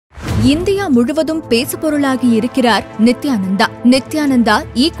India முழுவதும் பேசுபொருளாகி இருக்கிறார் Nithyananda. Nithyananda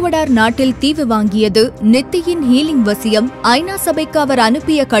Ecuador நாட்டில் தீவு வாங்கியது, நித்தியின் ஹீலிங் வசியம், ஐநா சபைக்கு அவர்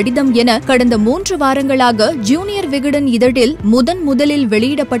அனுப்பிய கடிதம் என கடந்த 3 வாரங்களாக ஜூனியர் விகடன் இதழில் முதலில்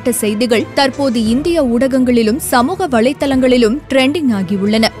வெளியிடப்பட்ட செய்திகள் தற்போது இந்திய ஊடகங்களிலும் சமூக வலைதளங்களிலும் ட்ரெண்டிங்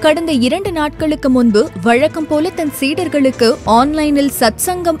ஆகியுள்ளன. கடந்த 2 நாட்களுக்கு முன்பு வழக்கம் போல தன் சீடர்களுக்கு ஆன்லைனில்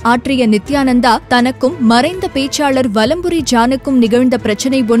சத்சங்கம் ஆற்றிய நித்யானந்தா தனக்கும் மறைந்த பேச்சாளர் வலம்புரி ஜானுக்கும் நிகழ்ந்த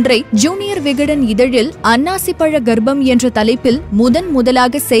பிரச்சினை ஒன்றை ஜூனியர் விகடன் இதழில் அன்னாசிப்பழ கர்ப்பம் என்ற தலைப்பில்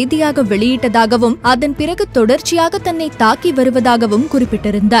முதலாக செய்தியாக வெளியிட்டதாகவும் அதன் பிறகு தொடர்ச்சியாக தன்னை தாக்கி வருவதாகவும்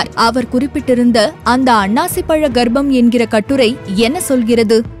குறிப்பிட்டிருந்தார். அவர் குறிப்பிட்டிருந்த அந்த அன்னாசிப்பழ கர்ப்பம் என்கிற கட்டுரை என்ன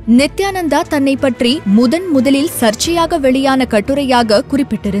சொல்கிறது? நித்யானந்தா தன்னை பற்றி முதலில் சர்ச்சையாக வெளியான கட்டுரையாக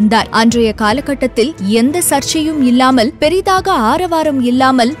குறிப்பிட்டிருந்தார். அன்றைய காலகட்டத்தில் எந்த சர்ச்சையும் இல்லாமல், பெரிதாக ஆரவாரம்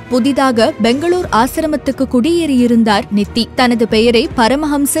இல்லாமல் புதிதாக பெங்களூர் ஆசிரமத்துக்கு குடியேறியிருந்தார் நித்தி. தனது பெயரை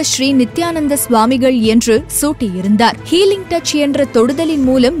பரமஹம்ச ஸ்ரீ நித்யானந்த சுவாமிகள் என்று சூட்டியிருந்தார். ஹீலிங் டச் என்ற தொடுதலின்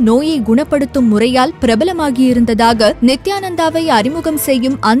மூலம் நோயை குணப்படுத்தும் முறையால் பிரபலமாகியிருந்ததாக நித்யானந்தாவை அறிமுகம்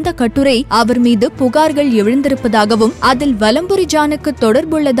செய்யும் அந்த கட்டுரை அவர் மீது புகார்கள் எழுந்திருப்பதாகவும் அதில் வலம்புரி ஜானுக்கு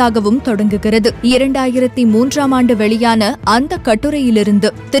தொடர்புள்ளதாகவும் தொடங்குகிறது. 2003ஆம் ஆண்டு வெளியான அந்த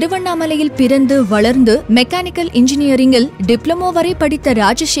கட்டுரையிலிருந்து திருவண்ணாமலையில் பிறந்து வளர்ந்து மெக்கானிக்கல் இன்ஜினியரிங்கில் டிப்ளமோ வரை படித்த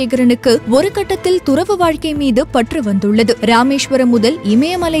ராஜசேகரனுக்கு ஒரு கட்டத்தில் துறவு வாழ்க்கை மீது பற்று வந்துள்ளது. ராமேஸ்வரம் முதல்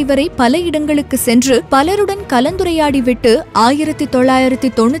இமயமலை வரை பல இடங்களுக்கு சென்று பலருடன் கலந்துரையாடிவிட்டு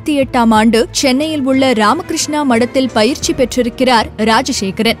 1998ஆம் ஆண்டு சென்னையில் உள்ள ராமகிருஷ்ணா மடத்தில் பயிற்சி பெற்றிருக்கிறார்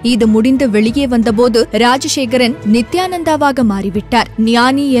ராஜசேகரன். இது முடிந்து வெளியே வந்தபோது ராஜசேகரன் நித்யானந்தாவாக மாறிவிட்டார்.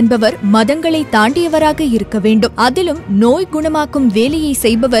 ஞானி என்பவர் மதங்களை தாண்டியவராக இருக்க வேண்டும். அதிலும் நோய் குணமாக்கும் வேலையை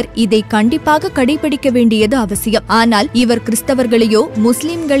செய்பவர் இதை கண்டிப்பாக கடைபிடிக்க வேண்டியது அவசியம். ஆனால் இவர் கிறிஸ்தவர்களையோ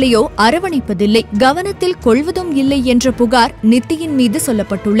முஸ்லிம்களையோ அரவணைப்பதில்லை, கவனத்தில் கொள்வதும் இல்லை என்ற புகார் நித்தியின் மீது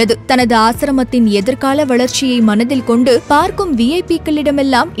சொல்லப்பட்டுள்ளது. தனது ஆசிரமத்தின் எதிர்கால வளர்ச்சியை மனதில் கொண்டு பார்க்கும்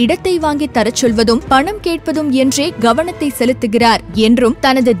விஐபிக்களிடமெல்லாம் இடத்தை வாங்கி தரச் சொல்வதும் பணம் கேட்பதும் என்றே கவனத்தை செலுத்துகிறார் என்றும்,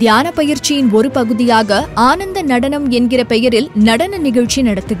 தனது தியான பயிற்சியின் ஒரு பகுதியாக ஆனந்த நடனம் என்கிற பெயரில் நடன நிகழ்ச்சி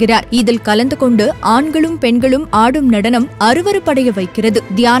நடத்துகிறார். இதில் கலந்து கொண்டு ஆண்களும் பெண்களும் ஆடும் நடனம் அருவருப்படைய வைக்கிறது.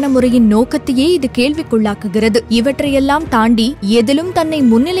 தியான முறையின் நோக்கத்தையே இது கேள்விக்குள்ளாக்குகிறது. இவற்றையெல்லாம் தாண்டி எதிலும் தன்னை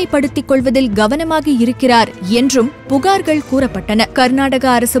முன்னிலைப்படுத்திக் கொள்வதில் கவனமாக இருக்கிறார் என்றும் புகார்கள் கூறப்பட்டன. கர்நாடக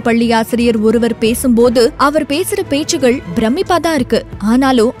அரசு பள்ளி ஆசிரியர் ஒருவர் பேசும்போது அவர் பேசுற பேச்சுகள் பிரமிப்பாதான் இருக்கு,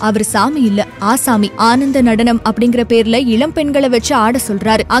 ஆனாலும் அவர் சாமி இல்ல, ஆசாமி. ஆனந்த நடனம் அப்படிங்கிற பேர்ல இளம் பெண்களை வச்சு ஆட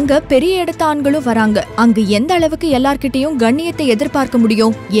சொல்றாரு. அங்க பெரிய இடத்த ஆண்களும் வராங்க. அங்கு எந்த அளவுக்கு எல்லார்கிட்டையும் கண்ணியத்தை எதிர்பார்க்க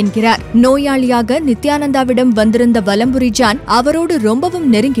முடியும் என்கிறார். நோயாளியாக நித்யானந்தாவிடம் வந்திருந்த வலம்புரி ஜான் அவரோடு ரொம்பவும்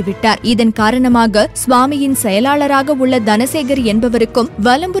நெருங்கிவிட்டார். இதன் காரணமாக சுவாமியின் செயலாளராக உள்ள தனசேகர் என்பவருக்கும்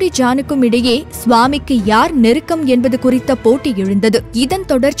வலம்புரி ஜானுக்கும் இடையே சுவாமிக்கு யார் நெருக்கம் என்பது குறித்த போட்டி எழுந்தது. இதன்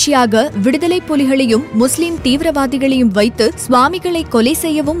தொடர்ச்சியாக விடுதலை புலிகளையும் முஸ்லிம் தீவிரவாதிகளையும் வைத்து சுவாமிகளை கொலை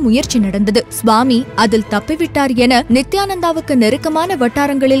செய்யவும் முயற்சி நடந்தது. சுவாமி அதில் தப்பிவிட்டார் என நித்யானந்தாவுக்கு நெருக்கமான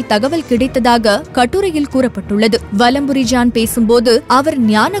வட்டாரங்களில் தகவல் கிடைத்ததாக கட்டுரையில் கூறப்பட்டுள்ளது. வலம்புரி ஜான் பேசும்போது அவர்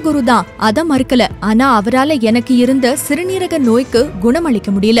ஞானகுருதான், அத மறுக்கல, ஆனா அவரால எனக்கு இருந்த சிறுநீரக நோய்க்கு குணமளிக்க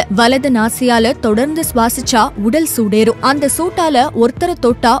முடியல. வலது நாசியால தொடர்ந்து சுவாசிச்சா உடல் சூடேறும். அந்த சூட்டால ஒருத்தர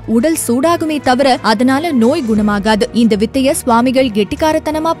தொட்டா உடல் சூடாகுமே தவிர அதனால நோய் குணமாகாது. இந்த வித்தைய சுவாமிகள்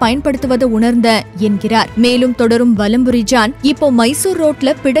கெட்டிக்காரத்தனமா பயன்படுத்துவதை உணர்ந்த என்கிறார். மேலும் தொடரும் வலம்புரி ஜான், இப்போ மைசூர் ரோட்ல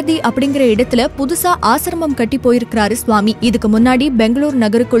பிடதி அப்படிங்கிற இடத்துல புதுசா ஆசிரமம் கட்டி போயிருக்கிறாரு சுவாமி. இதுக்கு முன்னாடி பெங்களூர்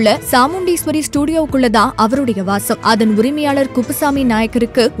நகருக்குள்ள சாமுண்டீஸ்வரி ஸ்டுடியோவுக்குள்ளதான் அவருடைய வாசம். அதன் உரிமையாளர் குப்புசாமி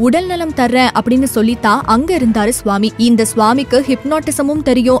நாயக்கருக்கு உடல் நலம் தர்றேன் அப்படின்னு சொல்லித்தான் அங்க இருந்தாரு சுவாமி. இந்த சுவாமிக்கு ஹிப்னாட்டிசமும்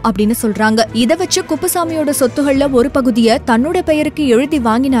தெரியும் அப்படின்னு சொல்றாங்க. இத வச்சு குப்புசாமியோட சொத்துகள்ல ஒரு பகுதிய தன்னோட பெயருக்கு எழுதி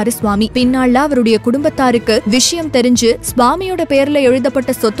வாங்கினாரு சுவாமி. பின்னால அவருடைய குடும்பத்தாருக்கு விஷயம் தெரிஞ்சு சுவாமியோட பெயர்ல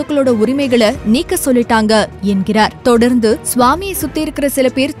எழுதப்பட்ட சொத்துக்களோட உரிமைகளை நீக்க சொல்லிட்டாங்க என்கிறார். தொடர்ந்து சுவாமியை சுத்தி இருக்கிற சில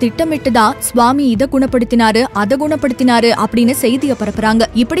பேர் திட்டமிட்டுதான் சுவாமி இத குணப்படுத்தினாரு அத குணப்படுத்தினாரு அப்படின்னு செய்திய பரப்புறாங்க.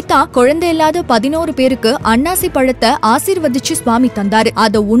 இப்படித்தான் குழந்தை இல்லாத 11 பேருக்கு அன்னாசி பழத்தை ஆசீர்வதிச்சு சுவாமி தந்தாரு.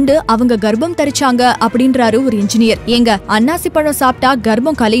 அத உண்டு அவங்க கர்ப்பம் தரிச்சாங்க அப்படின்றாரு ஒரு இன்ஜினியர். ஏங்க, அன்னாசி பழம் சாப்பிட்டா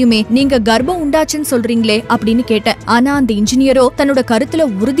கர்ப்பம் கலையுமே, நீங்க கர்ப்பம் உண்டாச்சுன்னு சொல்றீங்களே அப்படின்னு கேட்டேன். ஆனா அந்த இன்ஜினியரோ தன்னோட கருத்துல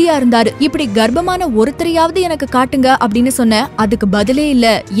உறுதியா இருந்தாரு. இப்படி கர்ப்பமான ஒருத்தரையாவது எனக்கு காட்டுங்க அப்படின்னு சொன்ன, அதுக்கு பதிலே இல்ல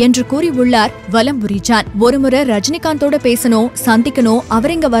என்று கூறி உள்ளார் வலம்புரி ஜான். ஒருமுறை ரஜினிகாந்தோட பேசணும், சந்திக்கணும்,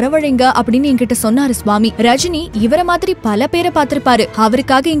 அவரிங்க வரவழைங்க அப்படின்னு என்கிட்ட சொன்னாரு சுவாமி. ரஜினி இவர மாதிரி பல பேரை பார்த்திருப்பாரு,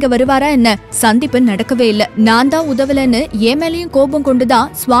 அவருக்காக இங்க வருவாரா என்ன? சந்திப்பு நடக்கவே இல்ல. நான் தான் உதவலன்னு என் மேலையும் கோபம் கொண்டுதான்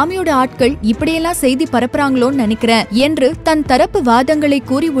சுவாமியோட ஆட்கள் இப்படியெல்லாம் செய்தி பரப்புறாங்களோன்னு நினைக்கிறேன் என்று தன் தரப்பு வாதங்களை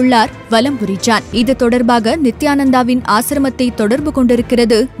கூறி உள்ளார் வலம்புரி ஜான். இது தொடர்பாக நித்யானந்தாவின் ஆசிரமத்தை தொடர்பு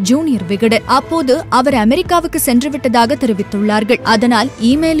கொண்டிருக்கிறது ஜூனியர் விகடன். அப்போது அவர் அமெரிக்காவுக்கு சிங்கப்பூருக்கு சென்று விட்டதாக தெரிவித்துள்ளார்கள். அதனால்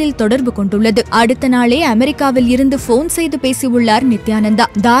இமெயிலில் தொடர்பு கொண்டுள்ளது. அடுத்த நாளே அமெரிக்காவில் இருந்து போன் செய்து பேசியுள்ளார் நித்யானந்தா.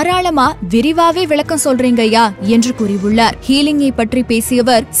 தாராளமா விரிவாவே விளக்கம் சொல்றீங்கய்யா என்று கூறியுள்ளார். ஹீலிங்கை பற்றி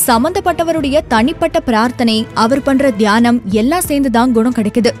பேசியவர், சம்பந்தப்பட்டவருடைய தனிப்பட்ட பிரார்த்தனை, அவர் பண்ற தியானம் எல்லாம் சேர்ந்துதான் குணம்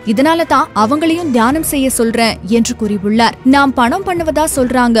கிடைக்குது. இதனால தான் அவங்களையும் தியானம் செய்ய சொல்றேன் என்று கூறியுள்ளார். நாம் பணம் பண்ணுவதா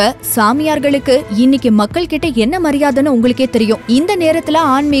சொல்றாங்க. சாமியார்களுக்கு இன்னைக்கு மக்கள் கிட்ட என்ன மரியாதைன்னு உங்களுக்கே தெரியும். இந்த நேரத்துல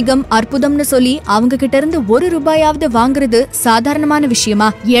ஆன்மீகம் அற்புதம்னு சொல்லி அவங்க கிட்ட இருந்து ₹1 வாங்குறது சாதாரணமான விஷயமா?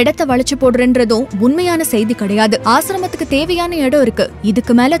 இடத்தை வளைச்சு போடுறன்றதும் உண்மையான செய்தி கிடையாது. ஆசிரமத்துக்கு தேவையான இடம் இருக்கு.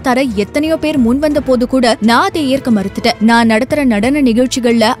 இதுக்கு மேல தர எத்தனையோ பேர் முன் வந்த போது கூட நான் அதை ஏற்க மறுத்துட்டேன். நான் நடத்துற நடன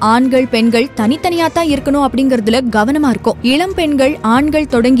நிகழ்ச்சிகள்ல ஆண்கள் பெண்கள் தனித்தனியா தான் இருக்கணும் அப்படிங்கறதுல கவனமா இருக்கும். இளம் பெண்கள்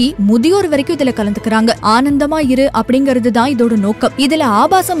ஆண்கள் தொடங்கி முதியோர் வரைக்கும் இதுல கலந்துக்கிறாங்க. ஆனந்தமா இரு அப்படிங்கறது தான் இதோட நோக்கம். இதுல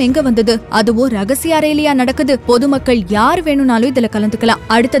ஆபாசம் எங்க வந்தது? அதுவும் ரகசிய அறையிலேயா நடக்குது? பொதுமக்கள் யார் வேணும்னாலும் இதுல கலந்துக்கலாம்.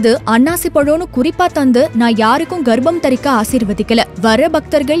 அடுத்தது அன்னாசி பழம்னு குறிப்பா தந்து நான் யாருக்கும் கர்ப்பம் தரிக்க ஆசீர்வதிக்கல. வர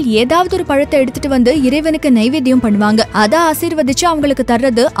பக்தர்கள் ஏதாவது ஒரு பழத்தை எடுத்துட்டு வந்து இறைவனுக்கு நைவேத்தியம் பண்ணுவாங்க. அத ஆசீர்வதிச்சு அவங்களுக்கு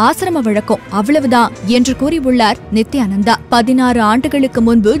தர்றது ஆசிரம வழக்கம், அவ்வளவுதான் என்று கூறியுள்ளார் நித்யானந்தா. 16 ஆண்டுகளுக்கு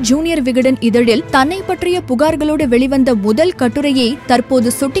முன்பு ஜூனியர் விகடன் இதழில் தன்னை பற்றிய புகார்களோடு வெளிவந்த முதல் கட்டுரையை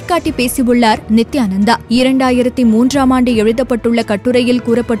தற்போது சுட்டிக்காட்டி பேசியுள்ளார் நித்யானந்தா. 2003ஆம் ஆண்டு எழுதப்பட்டுள்ள கட்டுரையில்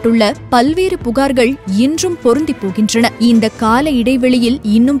கூறப்பட்டுள்ள பல்வேறு புகார்கள் இன்றும் பொருந்தி போகின்றன. இந்த கால இடைவெளியில்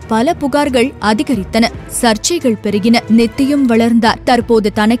இன்னும் பல புகார்கள் அதிகரித்தன. சர்ச்சைகள் பெருகின. நித்தியும் வளர்ந்தார். தற்போது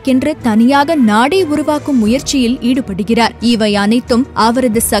தனக்கென்று தனியாக நாடே உருவாக்கும் முயற்சியில் ஈடுபடுகிறார். இவை அனைத்தும்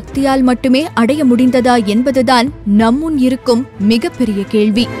அவரது சக்தியால் மட்டுமே அடைய முடிந்ததா என்பதுதான் நம்முன் இருக்கும் மிகப்பெரிய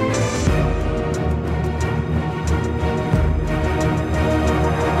கேள்வி.